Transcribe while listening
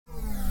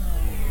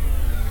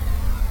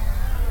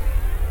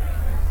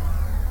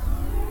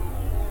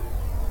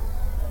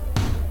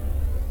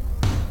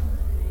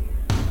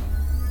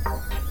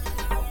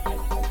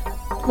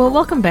Well,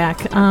 welcome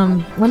back.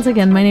 Once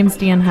again, my name is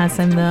Deanne Hess.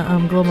 I'm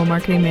the Global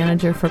Marketing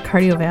Manager for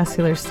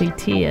Cardiovascular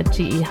CT at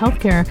GE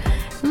Healthcare.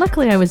 And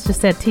luckily, I was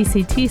just at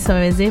TCT, so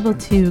I was able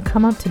to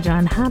come up to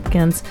Johns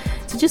Hopkins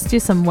to just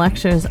do some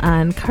lectures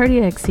on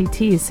cardiac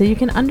CT so you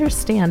can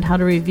understand how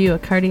to review a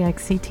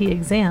cardiac CT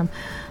exam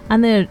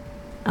on the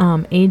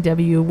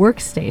AW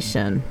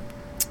workstation.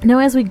 Now,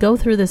 as we go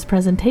through this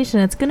presentation,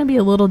 it's going to be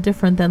a little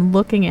different than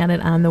looking at it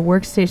on the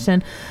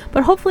workstation,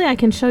 but hopefully I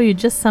can show you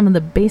just some of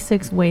the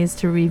basic ways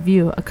to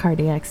review a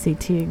cardiac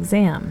CT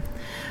exam.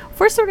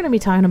 First, we're going to be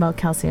talking about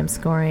calcium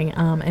scoring,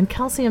 and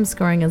calcium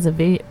scoring is a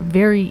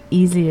very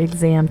easy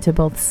exam to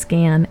both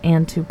scan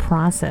and to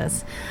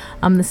process.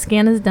 The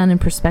scan is done in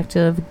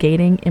perspective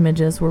gating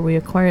images where we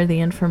acquire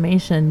the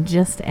information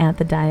just at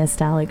the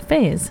diastolic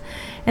phase.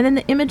 And then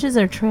the images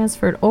are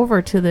transferred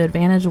over to the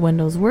Advantage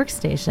Windows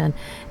workstation.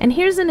 And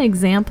here's an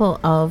example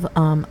of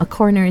a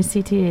coronary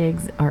CT,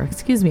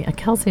 a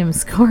calcium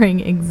scoring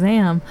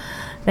exam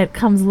that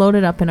comes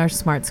loaded up in our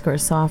SmartScore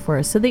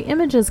software. So the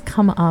images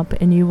come up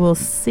and you will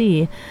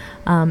see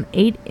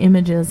 8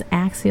 images,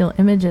 axial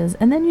images,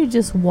 and then you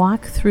just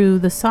walk through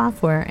the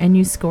software and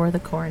you score the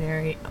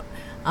coronary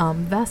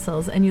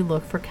vessels and you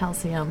look for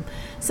calcium.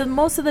 So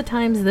most of the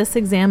times this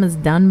exam is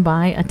done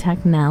by a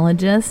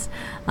technologist.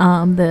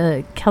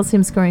 The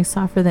calcium scoring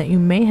software that you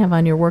may have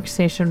on your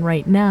workstation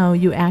right now,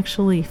 you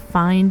actually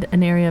find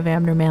an area of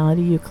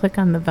abnormality, you click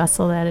on the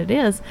vessel that it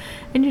is,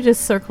 and you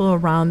just circle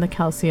around the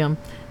calcium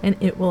and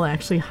it will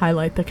actually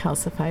highlight the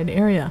calcified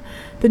area.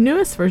 The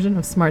newest version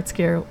of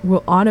SmartScore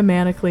will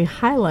automatically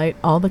highlight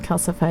all the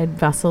calcified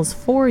vessels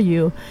for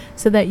you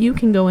so that you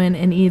can go in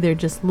and either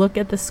just look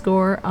at the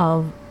score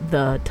of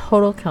the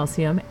total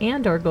calcium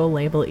and or go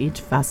label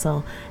each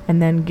vessel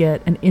and then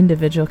get an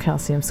individual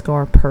calcium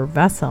score per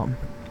vessel.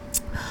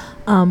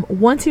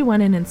 Once you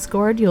went in and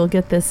scored, you'll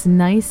get this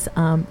nice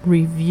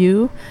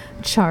review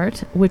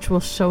chart which will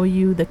show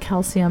you the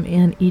calcium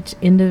in each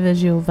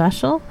individual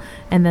vessel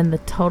and then the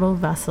total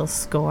vessel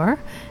score.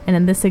 And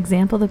in this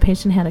example, the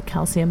patient had a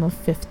calcium of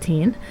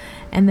 15.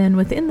 And then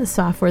within the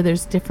software,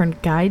 there's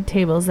different guide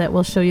tables that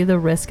will show you the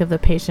risk of the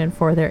patient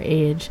for their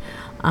age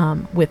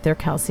with their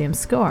calcium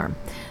score.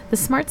 The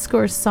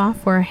SmartScore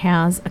software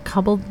has a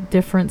couple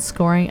different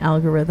scoring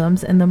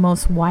algorithms, and the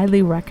most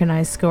widely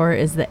recognized score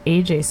is the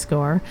AJ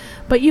score,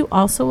 but you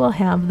also will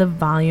have the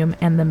volume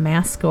and the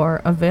mass score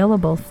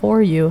available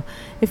for you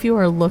if you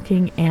are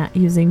looking at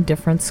using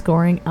different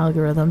scoring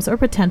algorithms or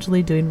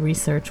potentially doing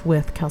research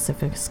with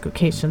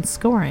calcification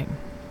scoring.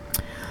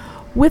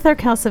 With our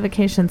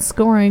calcification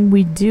scoring,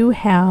 we do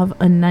have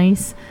a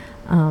nice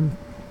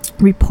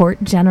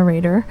report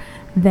generator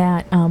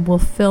that will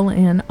fill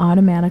in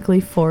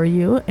automatically for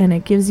you, and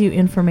it gives you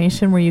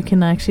information where you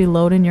can actually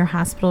load in your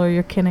hospital or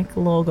your clinic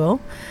logo.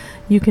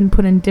 You can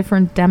put in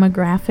different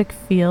demographic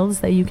fields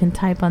that you can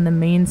type on the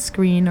main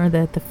screen or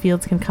that the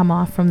fields can come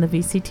off from the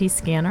VCT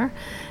scanner.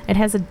 It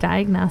has a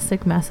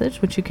diagnostic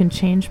message which you can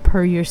change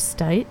per your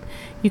site.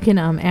 You can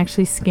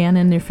actually scan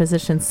in your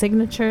physician's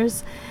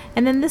signatures,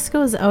 and then this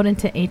goes out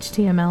into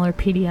HTML or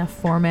PDF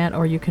format,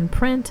 or you can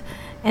print.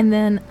 And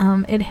then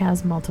it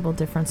has multiple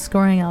different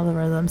scoring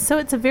algorithms. So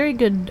it's a very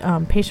good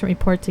patient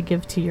report to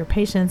give to your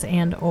patients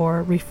and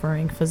or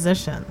referring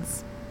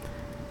physicians.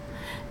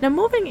 Now,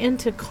 moving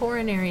into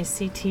coronary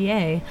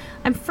CTA,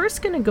 I'm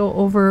first going to go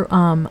over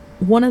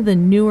one of the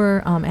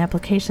newer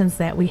applications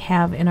that we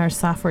have in our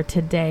software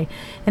today,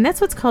 and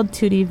that's what's called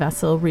 2D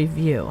vessel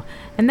review.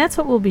 And that's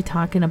what we'll be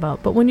talking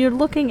about. But when you're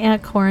looking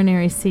at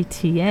coronary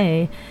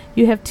CTA,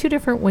 you have two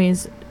different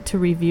ways to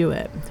review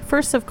it.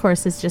 First, of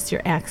course, is just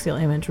your axial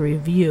image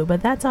review,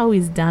 but that's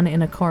always done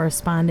in a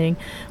corresponding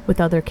with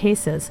other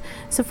cases.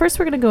 So first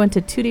we're going to go into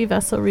 2D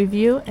vessel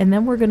review, and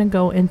then we're going to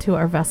go into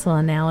our vessel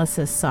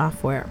analysis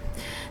software.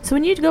 So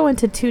when you go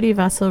into 2D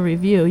vessel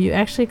review, you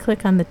actually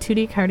click on the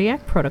 2D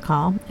cardiac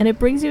protocol, and it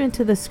brings you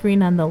into the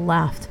screen on the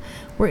left,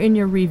 where in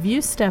your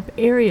review step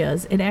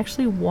areas, it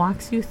actually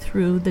walks you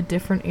through the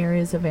different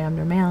areas of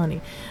abnormality,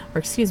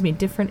 or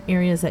different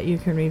areas that you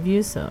can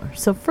review.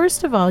 So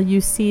first of all, you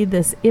see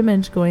this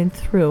image going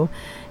through,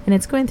 and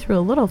it's going through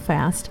a little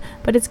fast,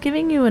 but it's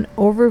giving you an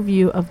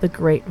overview of the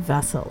great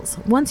vessels.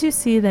 Once you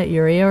see that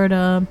your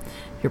aorta,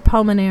 your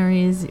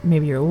pulmonaries,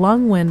 maybe your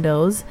lung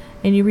windows,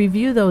 and you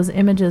review those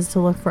images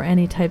to look for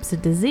any types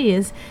of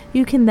disease,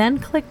 you can then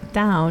click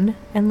down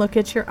and look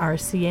at your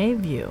RCA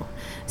view.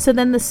 So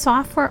then the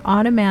software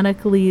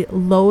automatically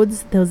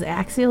loads those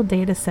axial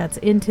data sets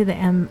into the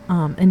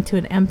into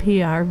an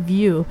MPR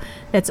view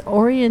that's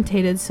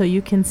orientated so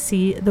you can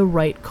see the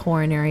right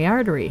coronary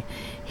artery.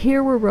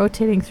 Here we're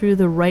rotating through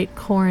the right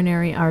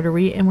coronary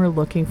artery and we're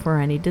looking for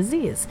any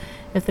disease.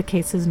 If the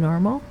case is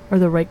normal or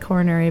the right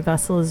coronary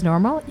vessel is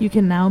normal, you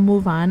can now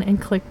move on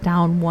and click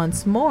down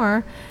once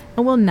more,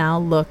 and we'll now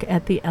look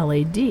at the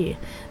LAD.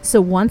 So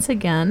once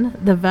again,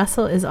 the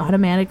vessel is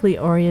automatically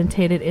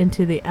orientated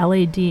into the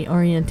LAD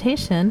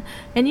orientation,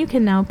 and you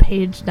can now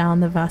page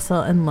down the vessel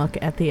and look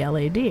at the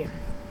LAD.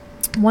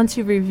 Once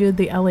you've reviewed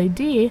the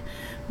LAD,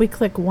 we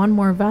click one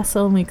more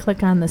vessel and we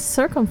click on the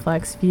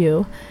circumflex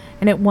view,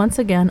 and it once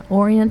again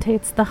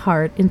orientates the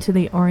heart into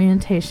the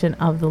orientation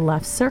of the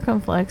left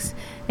circumflex,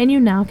 and you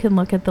now can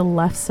look at the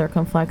left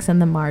circumflex and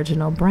the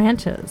marginal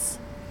branches.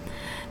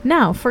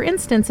 Now, for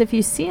instance, if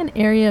you see an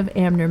area of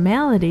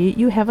abnormality,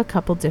 you have a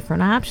couple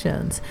different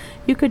options.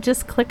 You could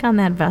just click on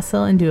that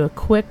vessel and do a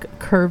quick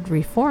curved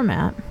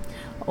reformat,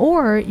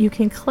 or you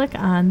can click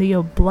on the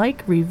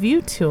oblique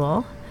review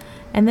tool,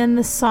 and then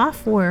the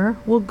software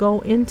will go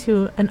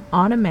into an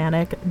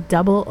automatic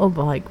double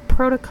oblique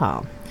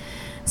protocol.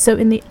 So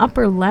in the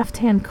upper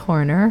left-hand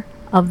corner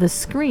of the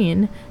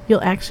screen,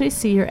 you'll actually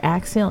see your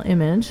axial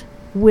image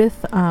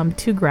with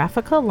two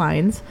graphical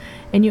lines,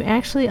 and you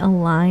actually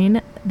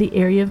align the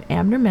area of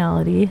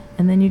abnormality,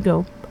 and then you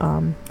go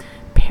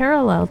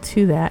parallel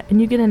to that,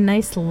 and you get a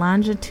nice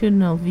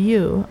longitudinal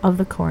view of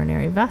the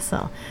coronary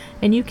vessel.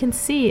 And you can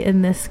see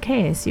in this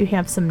case you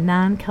have some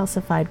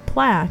non-calcified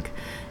plaque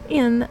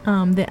in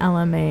the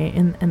LMA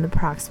and the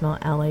proximal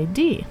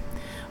LAD.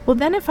 Well,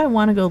 then if I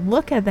want to go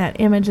look at that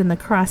image in the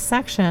cross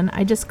section,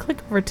 I just click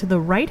over to the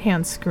right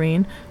hand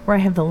screen where I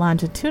have the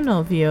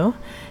longitudinal view,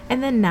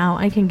 and then now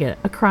I can get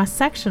a cross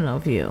sectional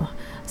view.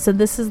 So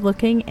this is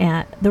looking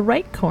at the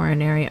right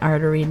coronary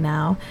artery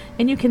now,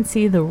 and you can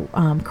see the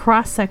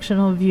cross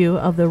sectional view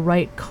of the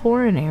right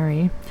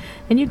coronary,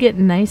 and you get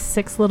nice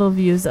 6 little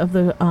views of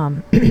the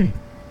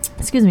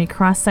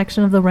cross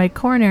section of the right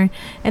coronary,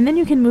 and then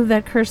you can move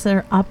that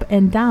cursor up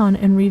and down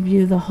and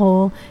review the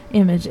whole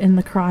image in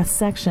the cross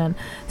section.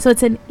 So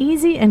it's an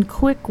easy and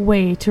quick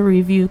way to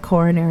review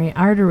coronary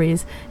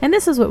arteries, and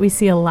this is what we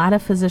see a lot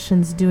of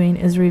physicians doing,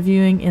 is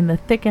reviewing in the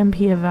thick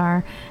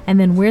MPFR, and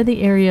then where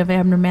the area of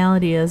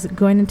abnormality is,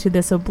 going into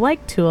this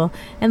oblique tool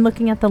and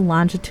looking at the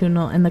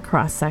longitudinal and the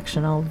cross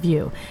sectional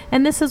view.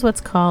 And this is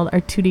what's called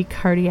our 2D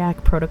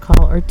cardiac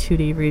protocol or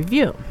 2D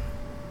review.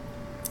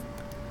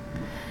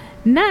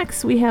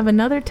 Next, we have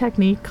another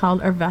technique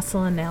called our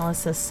vessel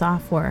analysis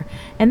software.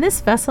 And this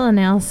vessel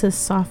analysis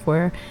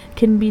software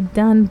can be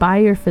done by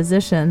your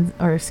physician,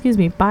 or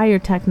by your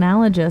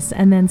technologist,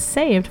 and then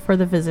saved for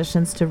the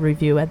physicians to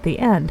review at the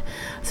end.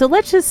 So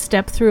let's just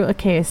step through a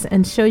case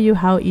and show you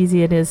how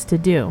easy it is to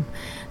do.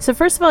 So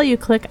first of all, you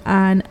click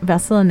on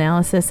vessel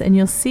analysis, and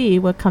you'll see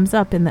what comes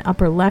up in the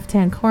upper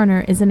left-hand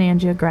corner is an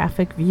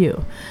angiographic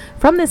view.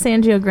 From this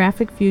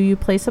angiographic view, you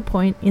place a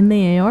point in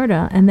the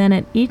aorta and then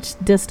at each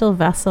distal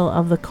vessel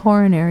of the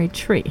coronary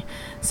tree.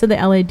 So the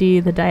LAD,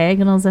 the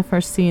diagonals if are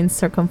seen,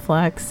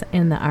 circumflex,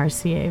 and the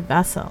RCA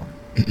vessel.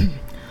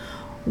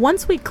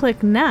 Once we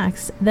click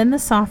next, then the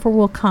software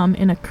will come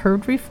in a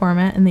curved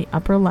reformat in the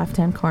upper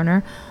left-hand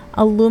corner,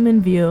 a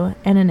lumen view,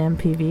 and an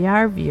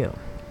MPVR view.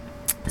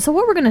 So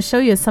what we're going to show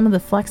you is some of the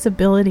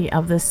flexibility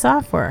of this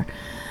software.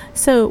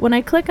 So when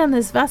I click on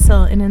this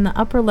vessel, and in the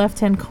upper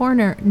left-hand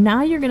corner,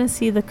 now you're going to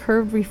see the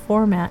curved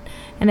reformat,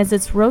 and as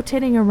it's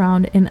rotating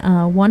around in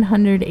a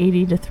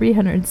 180 to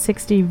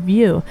 360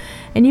 view,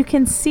 and you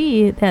can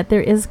see that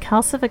there is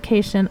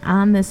calcification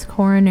on this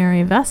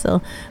coronary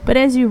vessel, but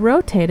as you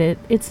rotate it,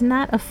 it's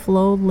not a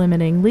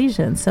flow-limiting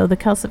lesion. So the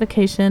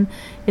calcification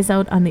is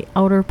out on the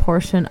outer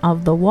portion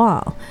of the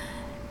wall.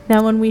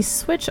 Now when we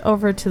switch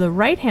over to the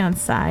right hand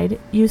side,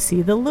 you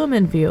see the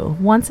lumen view.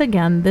 Once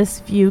again,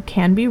 this view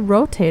can be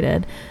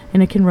rotated,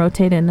 and it can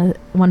rotate in a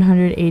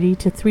 180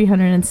 to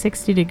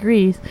 360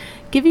 degrees,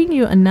 giving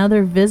you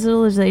another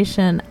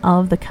visualization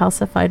of the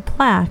calcified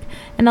plaque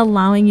and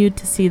allowing you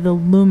to see the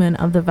lumen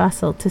of the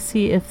vessel to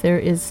see if there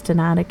is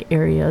stenotic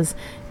areas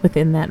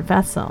within that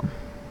vessel.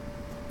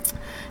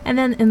 And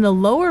then in the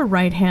lower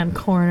right hand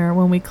corner,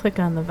 when we click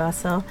on the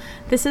vessel,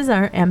 this is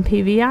our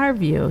MPVR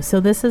view. So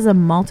this is a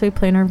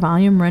multiplanar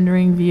volume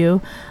rendering view,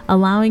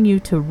 allowing you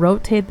to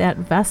rotate that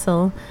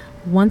vessel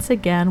once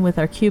again with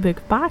our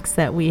cubic box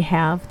that we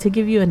have to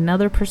give you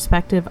another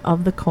perspective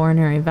of the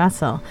coronary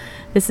vessel.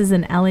 This is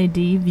an LAD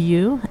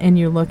view, and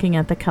you're looking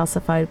at the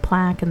calcified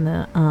plaque and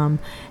the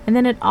and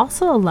then it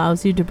also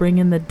allows you to bring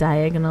in the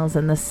diagonals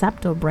and the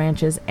septal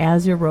branches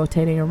as you're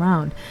rotating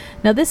around.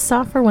 Now this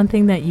software, one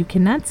thing that you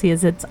cannot see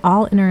is it's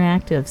all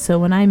interactive. So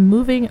when I'm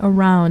moving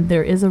around,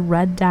 there is a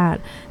red dot,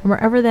 and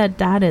wherever that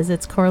dot is,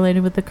 it's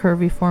correlated with the curve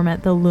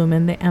reformat, the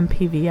lumen, the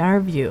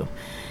MPVR view.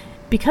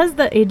 Because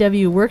the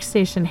AW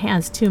workstation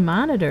has 2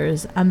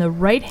 monitors, on the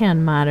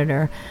right-hand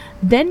monitor,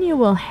 then you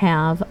will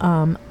have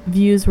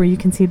views where you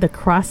can see the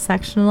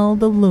cross-sectional,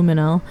 the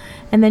luminal,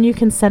 and then you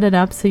can set it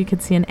up so you can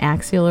see an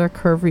axial or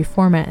curve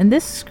reformat. And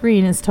this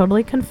screen is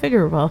totally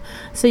configurable,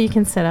 so you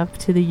can set up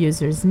to the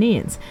user's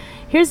needs.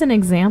 Here's an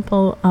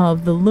example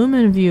of the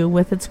lumen view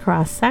with its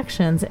cross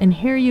sections, and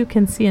here you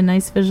can see a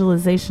nice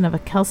visualization of a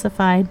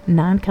calcified,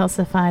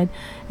 non-calcified,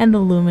 and the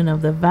lumen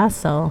of the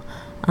vessel.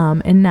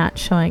 And not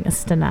showing a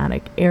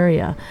stenotic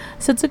area.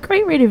 So it's a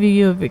great way to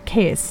view of your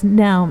case.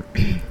 Now,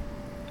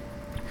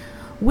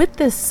 with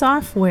this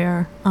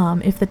software,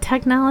 if the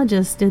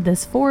technologist did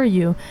this for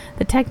you,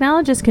 the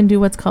technologist can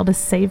do what's called a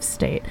save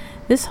state.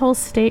 This whole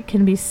state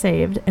can be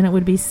saved, and it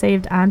would be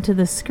saved onto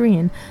the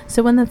screen.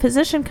 So when the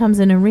physician comes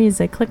in and reads,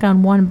 they click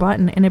on one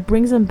button, and it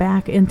brings them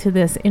back into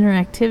this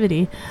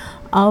interactivity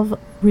of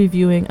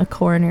reviewing a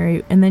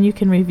coronary, and then you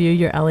can review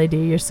your LAD,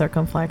 your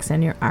circumflex,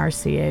 and your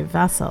RCA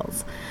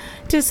vessels.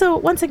 So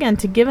once again,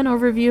 to give an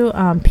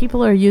overview,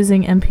 people are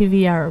using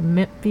MPVR or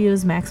MIP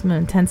views, maximum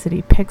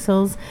intensity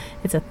pixels.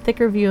 It's a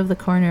thicker view of the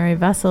coronary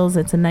vessels.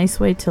 It's a nice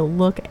way to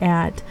look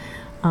at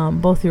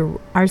both your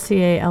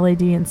RCA,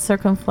 LAD, and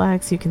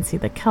circumflex. You can see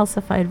the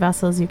calcified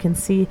vessels. You can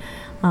see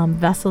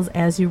vessels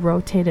as you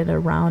rotate it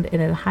around,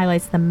 and it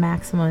highlights the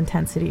maximum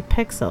intensity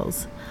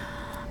pixels.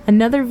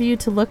 Another view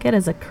to look at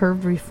is a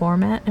curved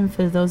reformat, and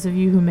for those of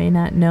you who may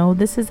not know,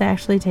 this is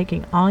actually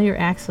taking all your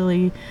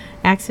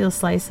axial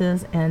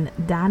slices and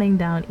dotting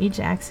down each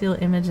axial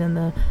image in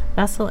the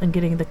vessel and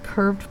getting the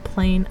curved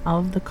plane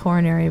of the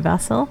coronary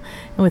vessel.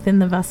 And within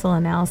the vessel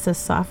analysis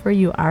software,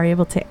 you are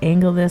able to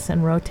angle this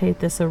and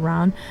rotate this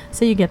around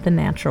so you get the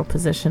natural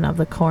position of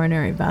the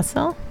coronary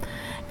vessel.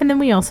 And then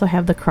we also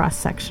have the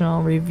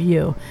cross-sectional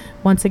review.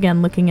 Once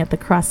again, looking at the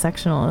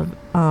cross-sectional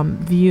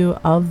view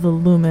of the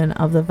lumen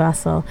of the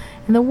vessel.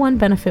 And the one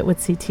benefit with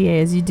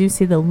CTA is you do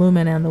see the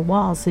lumen and the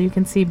wall, so you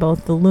can see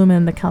both the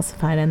lumen, the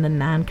calcified, and the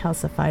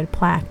non-calcified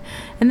plaque.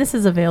 And this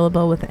is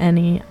available with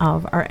any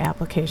of our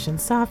application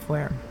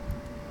software.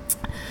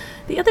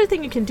 The other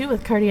thing you can do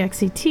with cardiac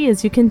CT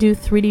is you can do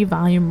 3D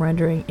volume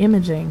rendering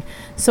imaging.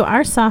 So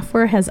our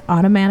software has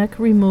automatic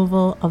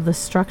removal of the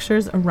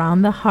structures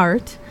around the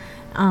heart.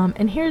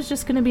 And here's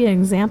just going to be an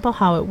example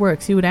how it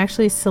works. You would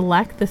actually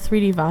select the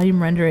 3D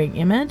volume rendering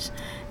image,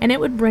 and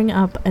it would bring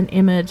up an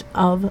image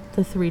of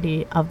the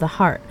 3D of the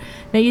heart.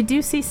 Now you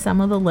do see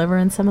some of the liver,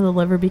 and some of the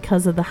liver,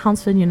 because of the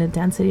Hounsfield unit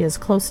density is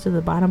close to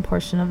the bottom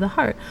portion of the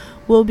heart,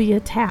 will be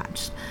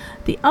attached.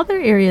 The other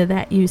area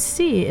that you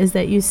see is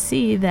that you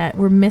see that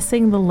we're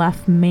missing the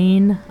left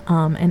main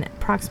and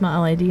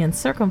proximal LAD and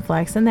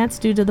circumflex, and that's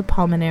due to the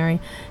pulmonary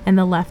and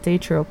the left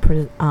atrial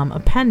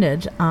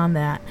appendage on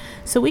that.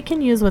 So we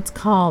can use what's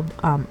called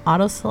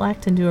auto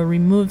select and do a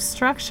remove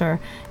structure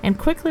and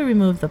quickly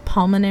remove the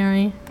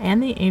pulmonary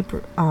and the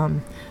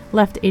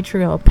left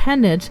atrial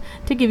appendage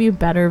to give you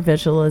better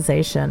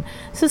visualization.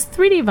 So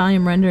 3D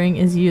volume rendering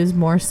is used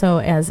more so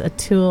as a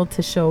tool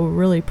to show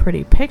really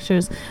pretty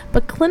pictures,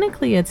 but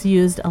clinically it's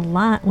used a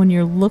lot when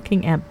you're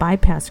looking at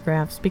bypass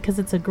grafts because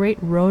it's a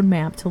great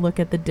roadmap to look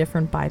at the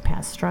different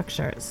bypass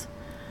structures.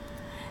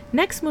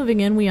 Next,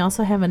 moving in, we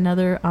also have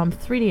another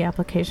 3D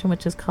application,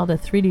 which is called a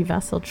 3D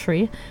vessel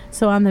tree.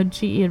 So on the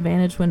GE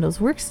Advantage Windows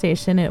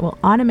workstation, it will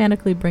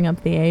automatically bring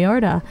up the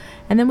aorta,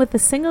 and then with the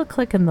single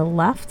click in the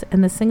left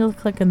and the single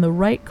click in the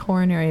right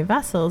coronary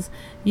vessels,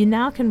 you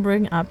now can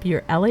bring up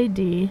your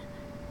LAD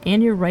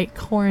and your right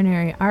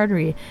coronary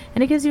artery,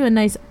 and it gives you a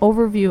nice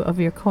overview of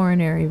your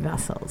coronary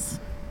vessels.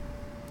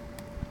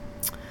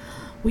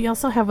 We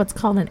also have what's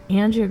called an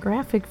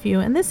angiographic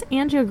view, and this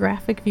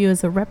angiographic view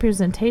is a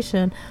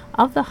representation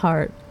of the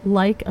heart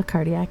like a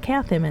cardiac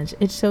cath image.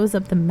 It shows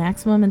up the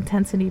maximum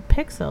intensity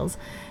pixels,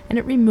 and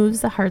it removes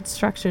the heart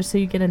structure so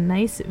you get a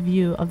nice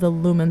view of the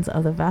lumens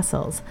of the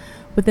vessels.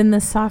 Within the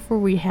software,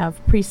 we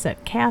have preset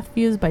cath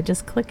views. By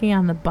just clicking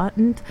on the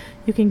button,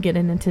 you can get it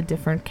into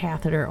different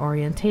catheter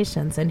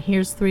orientations. And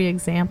here's 3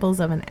 examples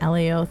of an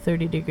LAO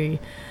 30-degree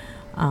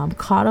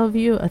caudal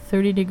view, a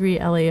 30-degree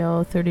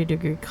LAO,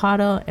 30-degree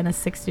caudal, and a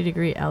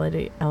 60-degree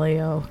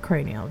LAO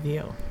cranial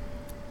view.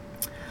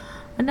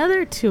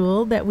 Another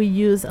tool that we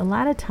use a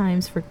lot of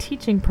times for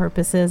teaching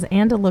purposes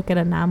and to look at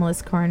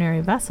anomalous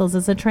coronary vessels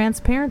is a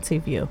transparency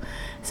view.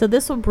 So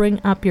this will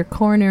bring up your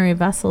coronary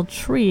vessel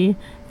tree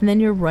and then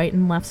your right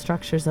and left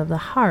structures of the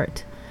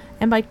heart.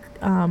 And by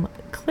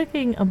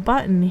clicking a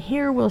button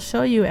here, will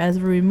show you as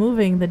we're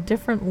removing the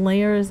different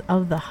layers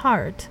of the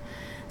heart.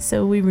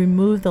 So we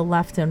remove the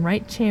left and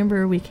right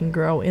chamber. We can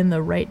grow in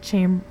the right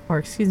chamber, or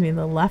excuse me,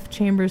 the left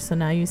chamber. So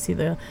now you see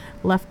the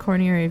left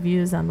coronary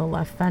views on the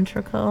left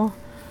ventricle.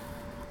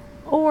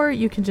 Or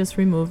you can just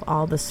remove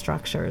all the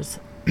structures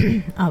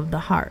of the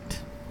heart.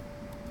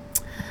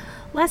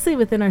 Lastly,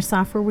 within our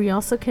software, we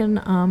also can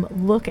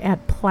look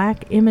at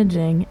plaque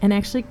imaging and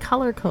actually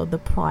color code the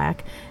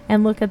plaque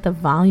and look at the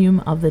volume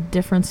of the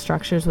different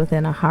structures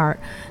within a heart.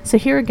 So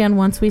here again,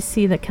 once we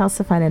see the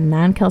calcified and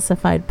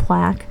non-calcified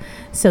plaque,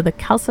 so the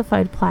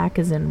calcified plaque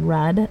is in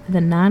red,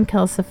 the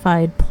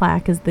non-calcified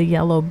plaque is the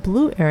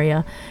yellow-blue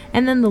area,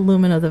 and then the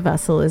lumen of the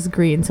vessel is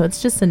green. So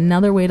it's just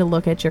another way to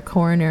look at your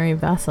coronary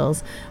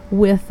vessels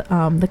with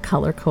the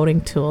color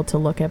coding tool to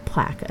look at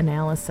plaque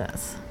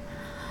analysis.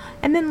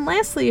 And then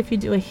lastly, if you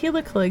do a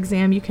helical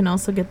exam, you can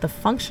also get the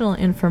functional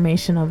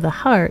information of the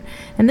heart.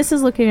 And this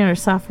is looking at our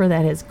software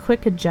that has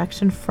quick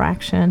ejection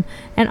fraction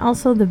and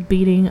also the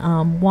beating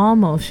wall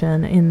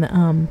motion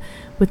in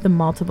with the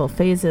multiple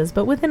phases.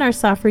 But within our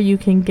software, you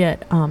can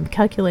get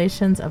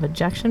calculations of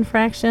ejection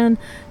fraction,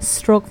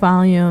 stroke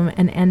volume,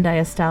 and end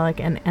diastolic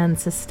and end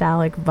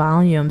systolic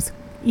volumes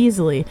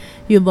easily.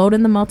 You load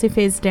in the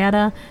multi-phase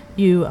data,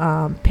 you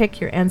pick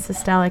your end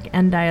systolic,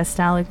 end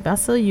diastolic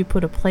vessel, you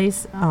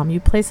place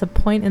a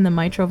point in the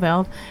mitral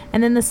valve,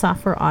 and then the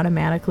software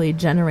automatically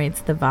generates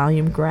the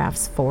volume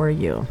graphs for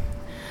you.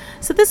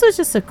 So this was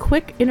just a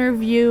quick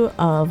interview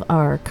of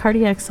our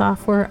cardiac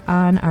software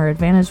on our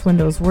Advantage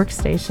Windows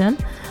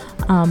workstation.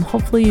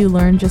 Hopefully you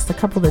learned just a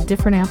couple of the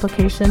different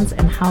applications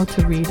and how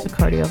to read a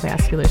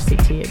cardiovascular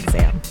CT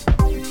exam.